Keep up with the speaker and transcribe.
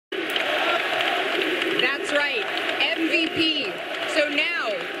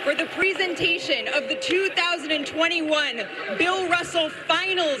for the presentation of the 2021 Bill Russell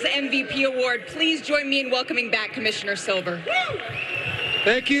Finals MVP Award. Please join me in welcoming back Commissioner Silver.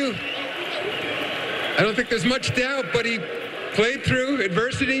 Thank you. I don't think there's much doubt, but he played through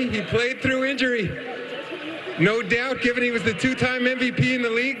adversity. He played through injury. No doubt, given he was the two-time MVP in the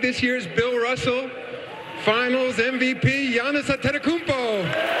league, this year's Bill Russell Finals MVP, Giannis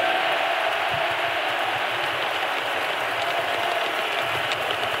Antentokompo.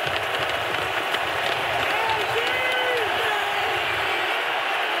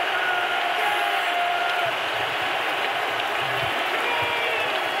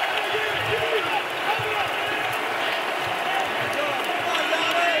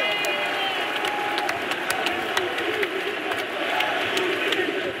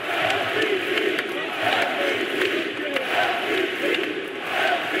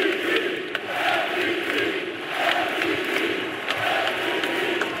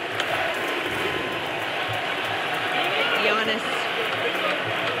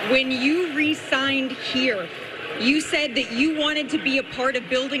 When you re-signed here, you said that you wanted to be a part of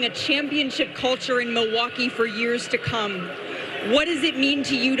building a championship culture in Milwaukee for years to come. What does it mean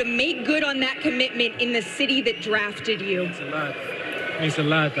to you to make good on that commitment in the city that drafted you? It's a lot. It means a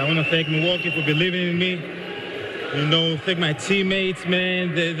lot. I want to thank Milwaukee for believing in me. You know, thank my teammates,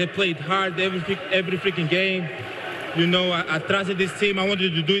 man. They played hard every freaking game. You know, I trusted this team. I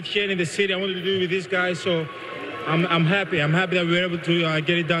wanted to do it here in the city. I wanted to do it with these guys. So I'm happy. I'm happy that we were able to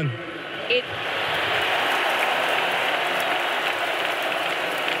get it done.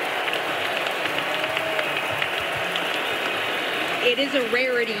 It is a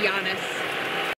rarity, Giannis.